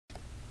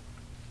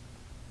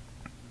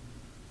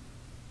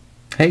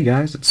Hey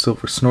guys, it's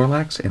Silver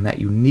Snorlax, and that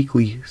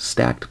uniquely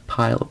stacked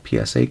pile of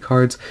PSA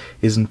cards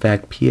is in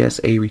fact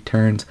PSA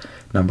Returns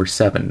number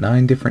 7.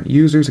 9 different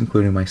users,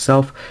 including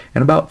myself,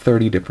 and about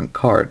 30 different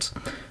cards.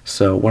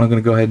 So what I'm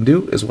going to go ahead and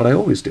do is what I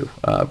always do.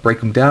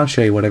 Break them down,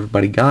 show you what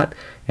everybody got,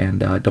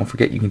 and don't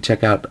forget you can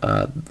check out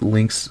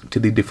links to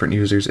the different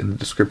users in the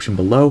description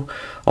below.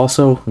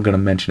 Also, I'm going to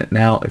mention it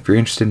now, if you're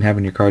interested in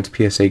having your cards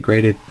PSA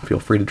graded, feel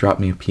free to drop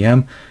me a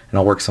PM, and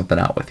I'll work something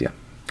out with you.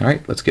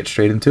 Alright, let's get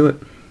straight into it.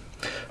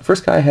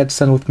 First guy I had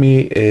sent with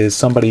me is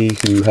somebody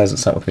who hasn't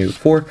sent with me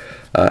before.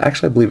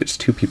 Actually, I believe it's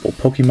 2 people.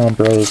 Pokemon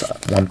Bros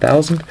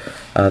 1000.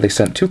 They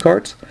sent 2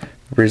 cards.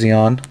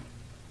 Brizion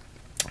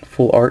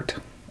Full Art.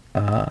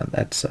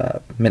 That's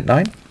Mint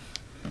 9.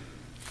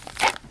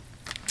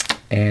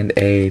 And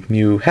a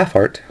Mew Half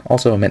Art,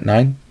 also a Mint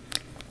 9.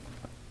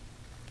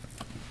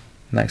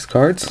 Nice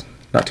cards.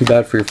 Not too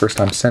bad for your first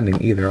time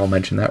sending either, I'll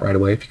mention that right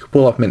away. If you can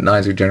pull off Mint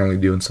 9s, you're generally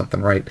doing something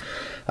right.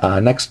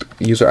 Next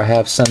user I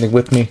have sending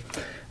with me,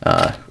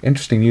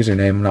 interesting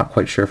username, I'm not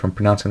quite sure if I'm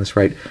pronouncing this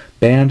right,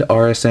 Band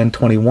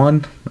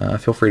RSN21,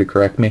 feel free to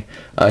correct me.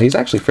 He's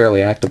actually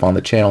fairly active on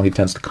the channel, he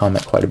tends to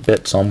comment quite a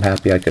bit, so I'm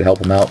happy I could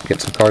help him out,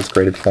 get some cards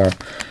graded for him.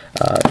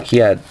 He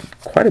had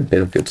quite a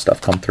bit of good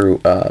stuff come through.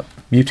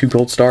 Mewtwo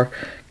Gold Star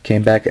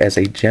came back as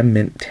a Gem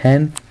Mint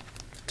 10,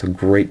 it's a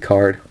great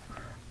card.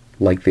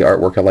 Like the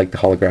artwork, I like the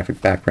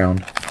holographic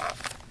background.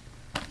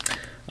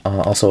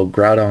 Also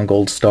Groudon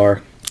Gold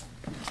Star,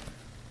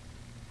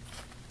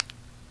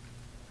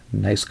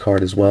 nice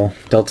card as well.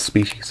 Delta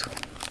Species.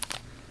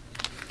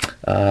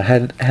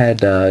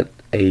 Had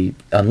a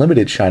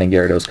unlimited Shining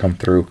Gyarados come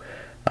through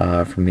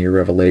from Near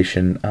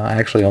Revelation. I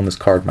actually own this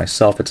card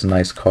myself. It's a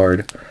nice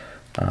card.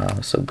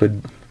 So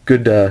good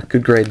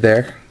grade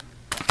there.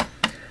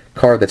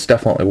 Card that's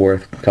definitely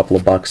worth a couple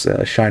of bucks.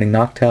 Shining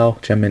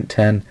Noctowl, Gem Mint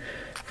 10,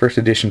 first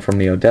edition from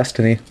Neo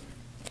Destiny.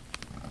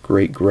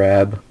 Great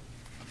grab.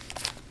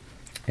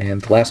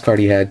 And the last card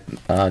he had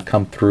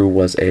come through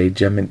was a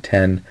Gem Mint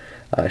 10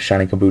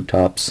 Shining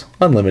Kabutops,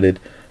 unlimited,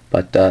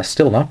 but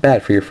still not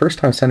bad. For your first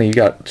time sending, you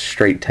got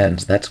straight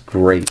 10s. That's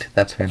great.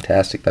 That's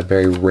fantastic. That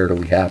very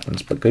rarely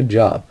happens, but good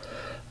job.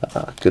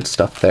 Good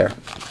stuff there.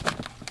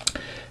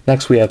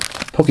 Next we have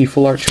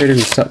PokeFullArtTrader, who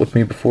sent with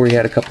me before. He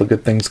had a couple of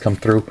good things come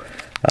through.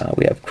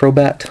 We have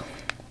Crobat,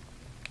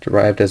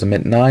 derived as a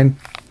Mint 9.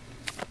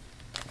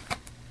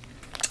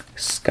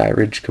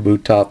 Skyridge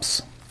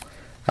Kabutops.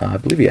 I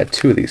believe he had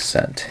 2 of these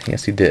sent.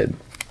 Yes, he did.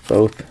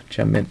 Both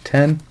Gem Mint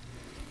 10.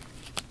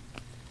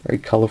 Very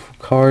colorful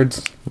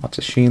cards. Lots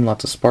of sheen,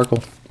 lots of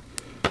sparkle.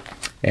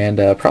 And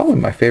probably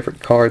my favorite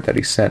card that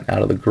he sent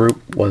out of the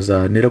group was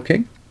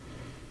Nidoking.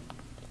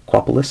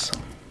 Quapolis.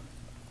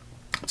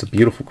 It's a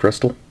beautiful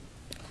crystal.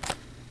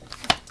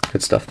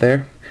 Good stuff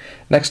there.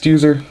 Next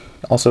user,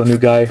 also a new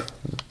guy,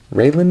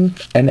 Raylan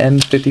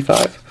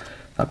NN55.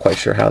 Not quite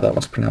sure how that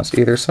one's pronounced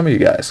either. Some of you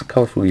guys,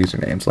 colorful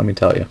usernames, let me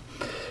tell you.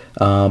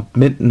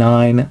 Mint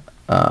 9,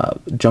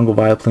 Jungle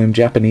Vileplume,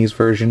 Japanese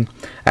version.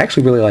 I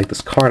actually really like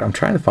this card. I'm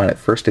trying to find it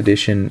first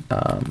edition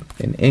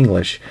in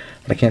English,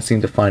 but I can't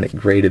seem to find it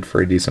graded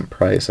for a decent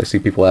price. I see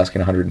people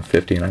asking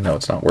 $150, and I know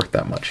it's not worth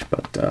that much,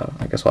 but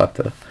I guess we'll have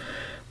to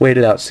wait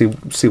it out, see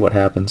what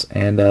happens.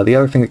 And the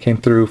other thing that came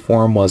through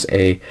for him was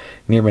a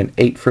Near Mint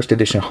 8 first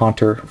edition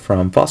Haunter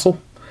from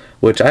Fossil,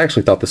 which I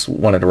actually thought this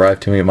one had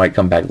arrived to me. It might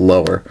come back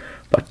lower,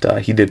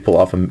 but he did pull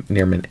off a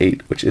Near Mint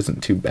 8, which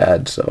isn't too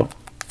bad, so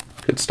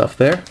good stuff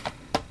there.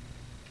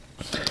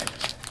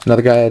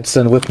 Another guy I'd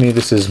send with me,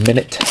 this is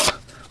Minute,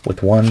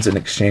 with 1s in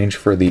exchange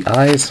for the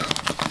eyes.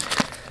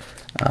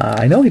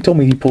 I know he told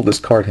me he pulled this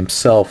card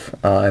himself,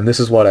 and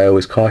this is what I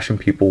always caution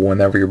people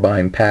whenever you're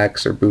buying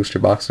packs or booster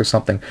boxes or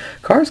something.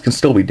 Cards can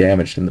still be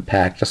damaged in the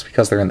pack. Just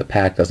because they're in the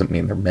pack doesn't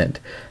mean they're mint.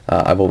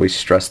 I've always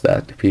stressed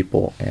that to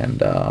people,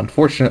 and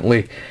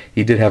unfortunately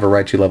he did have a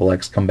Raichu Level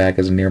X come back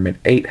as a Near Mint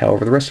 8.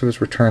 However, the rest of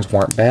his returns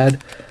weren't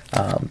bad.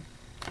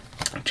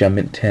 Gem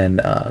Mint 10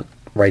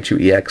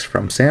 Raichu EX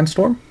from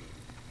Sandstorm.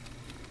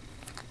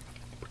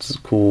 This is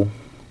a cool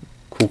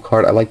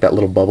card. I like that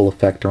little bubble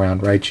effect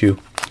around Raichu.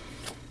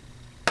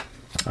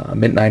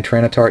 Mint 9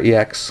 Tyranitar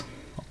EX,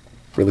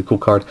 really cool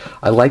card.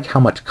 I like how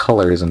much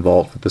color is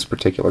involved with this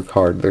particular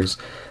card. There's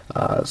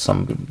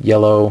some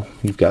yellow,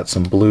 you've got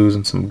some blues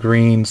and some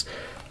greens,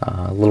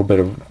 a little bit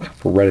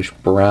of reddish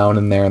brown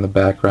in there in the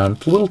background.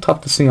 It's a little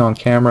tough to see on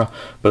camera,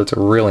 but it's a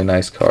really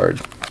nice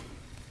card.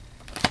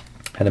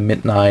 Had a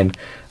Mint 9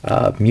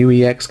 Mew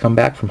EX come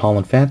back from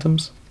Holland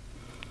Phantoms.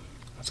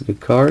 That's a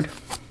good card.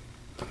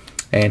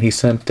 And he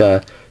sent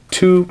 2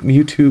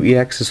 Mewtwo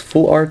EX's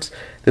full arts.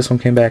 This one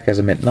came back as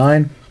a Mint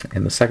 9,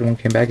 and the second one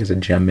came back as a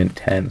Gem Mint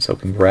 10, so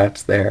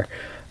congrats there.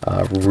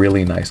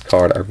 Really nice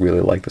card. I really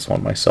like this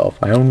one myself.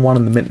 I own one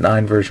in the Mint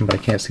 9 version, but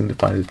I can't seem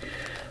to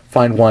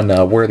find one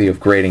worthy of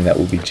grading that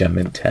would be Gem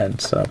Mint 10,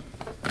 so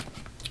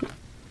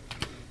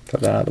throw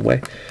that out of the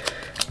way.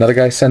 Another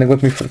guy sending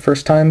with me for the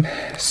first time,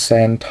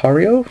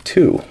 Santario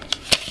 2.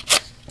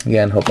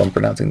 Again, hope I'm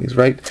pronouncing these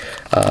right.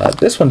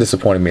 This one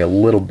disappointed me a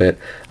little bit.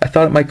 I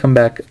thought it might come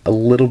back a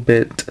little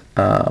bit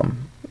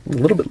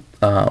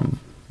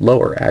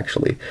lower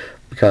actually,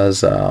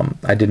 because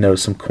I did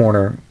notice some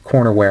corner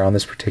wear on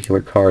this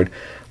particular card.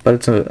 But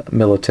it's a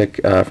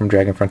Milotic from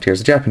Dragon Frontiers,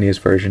 the Japanese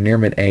version, near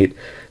mid 8.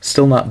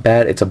 Still not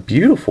bad. It's a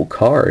beautiful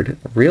card,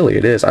 really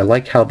it is. I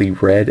like how the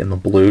red and the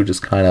blue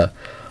just kind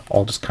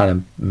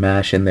of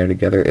mash in there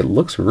together. It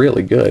looks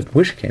really good.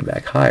 Wish it came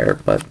back higher,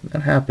 but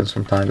that happens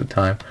from time to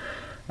time.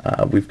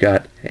 We've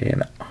got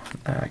an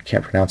I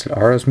can't pronounce it.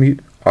 Ara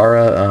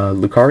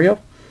Lucario.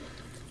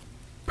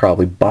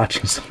 Probably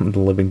botching some of the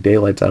living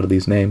daylights out of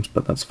these names,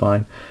 but that's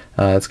fine.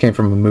 This came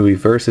from a movie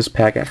Versus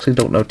pack. I actually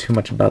don't know too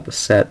much about the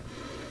set,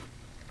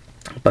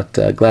 but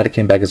glad it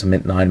came back as a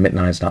mint 9. Mint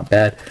 9 is not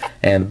bad.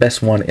 And the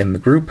best one in the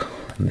group,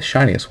 and the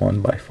shiniest one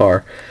by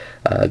far,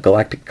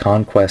 Galactic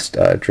Conquest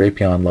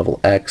Drapion level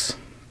X.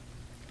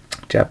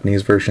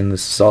 Japanese version.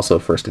 This is also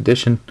first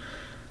edition.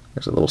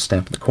 There's a little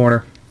stamp in the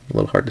corner. A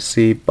little hard to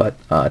see, but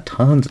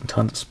tons and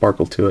tons of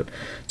sparkle to it.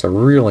 It's a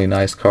really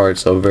nice card,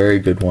 so a very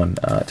good one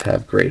to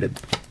have graded.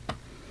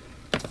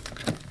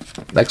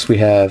 Next we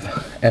have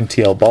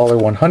MTL Baller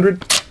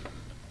 100.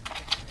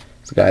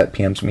 It's a guy that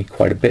PMs me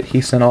quite a bit. He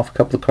sent off a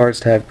couple of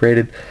cards to have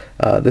graded.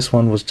 This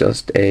one was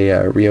just a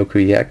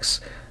Ryoku EX,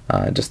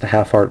 just the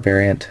half art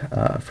variant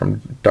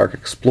from Dark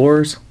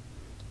Explorers.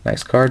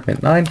 Nice card,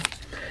 mint 9.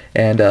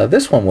 And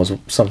this one was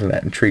something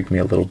that intrigued me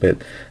a little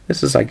bit.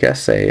 This is, I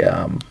guess, a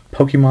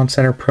Pokemon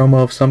Center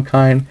promo of some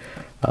kind.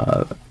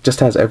 Just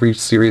has every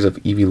series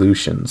of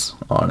evolutions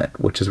on it,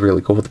 which is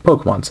really cool, with the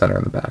Pokemon Center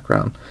in the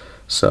background.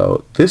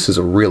 So this is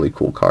a really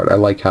cool card. I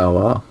like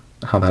how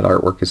that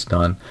artwork is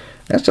done.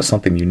 That's just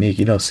something unique.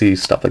 You don't see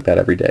stuff like that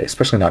every day,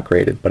 especially not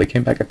graded. But it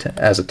came back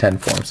as a 10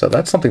 form, so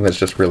that's something that's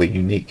just really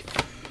unique.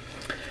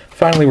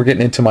 Finally, we're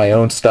getting into my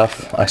own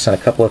stuff. I sent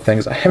a couple of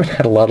things. I haven't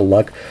had a lot of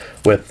luck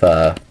with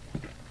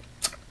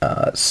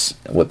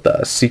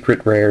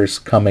secret rares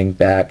coming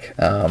back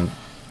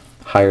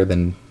higher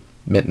than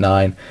mint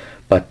 9,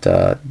 but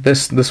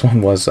this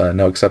one was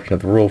no exception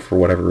to the rule for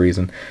whatever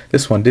reason.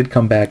 This one did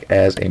come back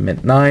as a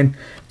mint 9.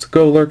 It's a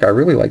Golurk. I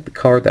really like the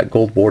card, that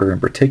gold border in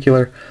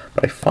particular,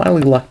 but I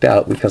finally lucked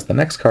out because the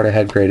next card I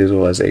had graded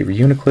was a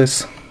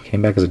Reuniclus.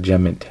 Came back as a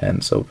gem mint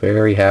 10, so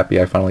very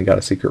happy I finally got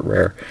a secret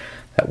rare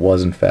that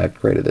was in fact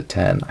graded a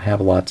 10. I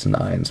have lots of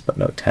 9s but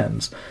no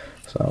 10s.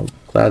 So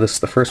glad this is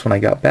the first one I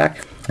got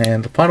back.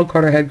 And the final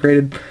card I had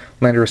graded,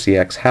 Landorus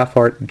EX, half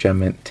art, gem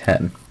mint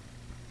 10.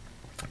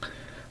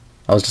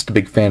 I was just a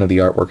big fan of the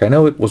artwork. I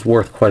know it was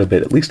worth quite a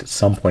bit, at least at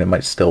some point it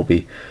might still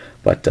be,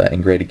 but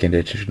in graded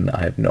condition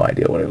I have no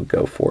idea what it would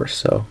go for,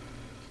 so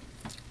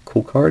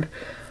cool card.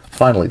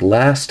 Finally,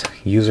 last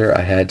user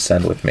I had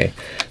send with me.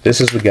 This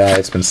is the guy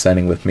that's been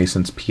sending with me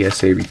since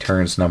PSA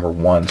Returns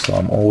 #1, so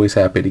I'm always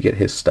happy to get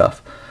his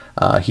stuff.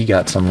 He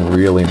got some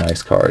really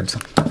nice cards.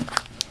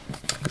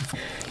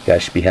 You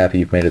guys should be happy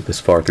you've made it this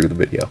far through the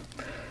video.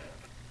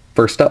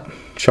 First up,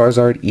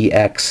 Charizard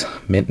EX,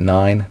 mint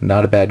 9.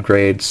 Not a bad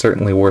grade,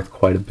 certainly worth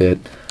quite a bit,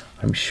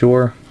 I'm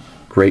sure.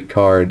 Great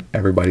card,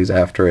 everybody's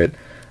after it,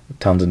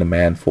 tons of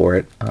demand for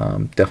it.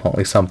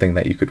 Definitely something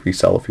that you could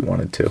resell if you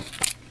wanted to.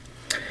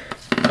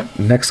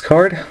 Next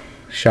card,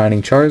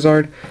 Shining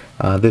Charizard.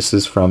 This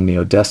is from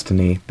Neo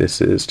Destiny.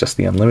 This is just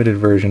the unlimited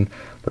version,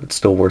 but it's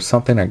still worth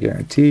something, I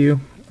guarantee you.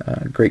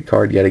 Great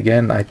card yet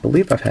again. I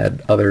believe I've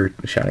had other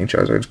Shining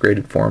Charizards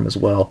graded for him as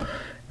well,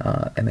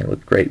 and they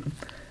look great.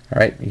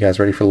 Alright, you guys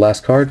ready for the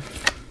last card?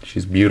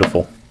 She's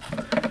beautiful.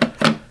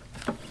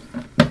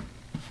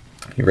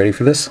 You ready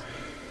for this?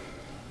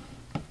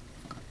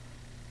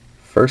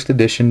 First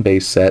edition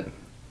base set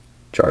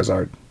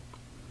Charizard.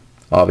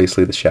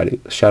 Obviously the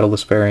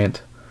Shadowless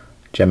variant,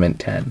 gem mint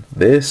 10.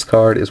 This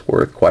card is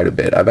worth quite a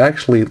bit. I've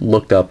actually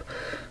looked up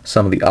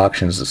some of the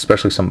auctions,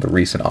 especially some of the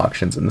recent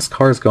auctions, and this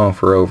card is going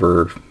for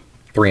over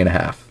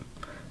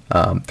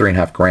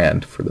 $3.5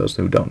 grand for those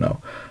who don't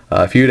know.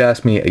 If you'd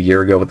asked me a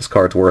year ago what this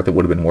card's worth, it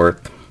would have been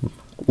worth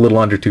a little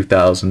under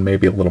 2,000,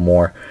 maybe a little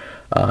more.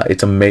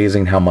 It's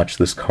amazing how much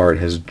this card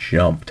has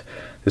jumped.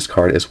 This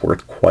card is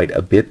worth quite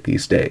a bit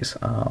these days.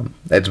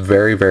 It's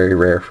very, very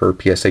rare for a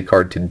PSA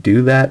card to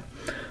do that,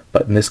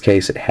 but in this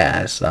case it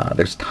has.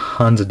 There's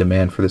tons of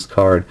demand for this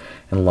card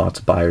and lots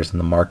of buyers in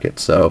the market,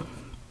 so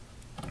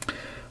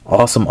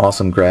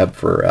awesome grab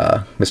for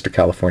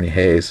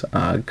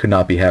MrCaliforniaHaze. Could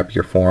not be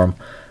happier for him.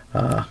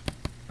 I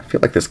feel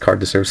like this card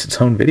deserves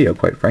its own video,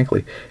 quite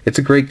frankly. It's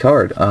a great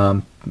card,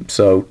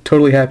 so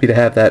totally happy to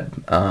have that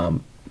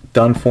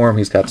done for him.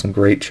 He's got some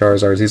great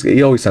Charizards.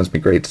 He always sends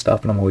me great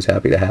stuff, and I'm always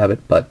happy to have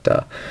it, but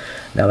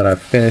now that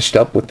I've finished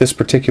up with this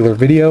particular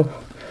video,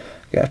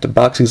 I have to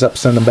box these up,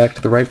 send them back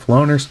to the rightful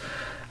owners,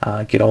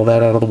 get all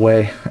that out of the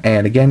way.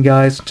 And again,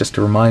 guys, just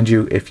to remind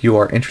you, if you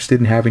are interested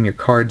in having your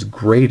cards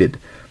graded,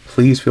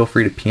 please feel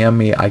free to PM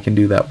me. I can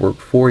do that work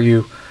for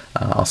you.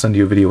 I'll send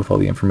you a video with all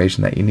the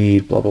information that you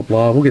need, blah, blah,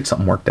 blah. We'll get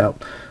something worked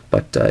out.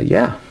 But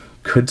yeah,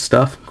 good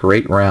stuff.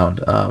 Great round.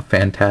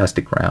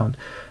 Fantastic round.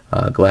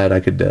 Glad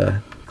I could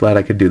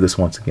do this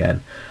once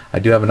again. I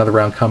do have another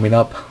round coming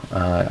up,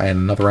 and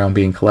another round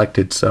being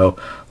collected, so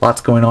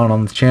lots going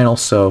on the channel,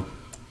 so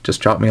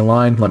just drop me a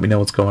line, let me know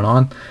what's going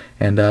on,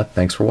 and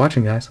thanks for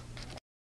watching, guys.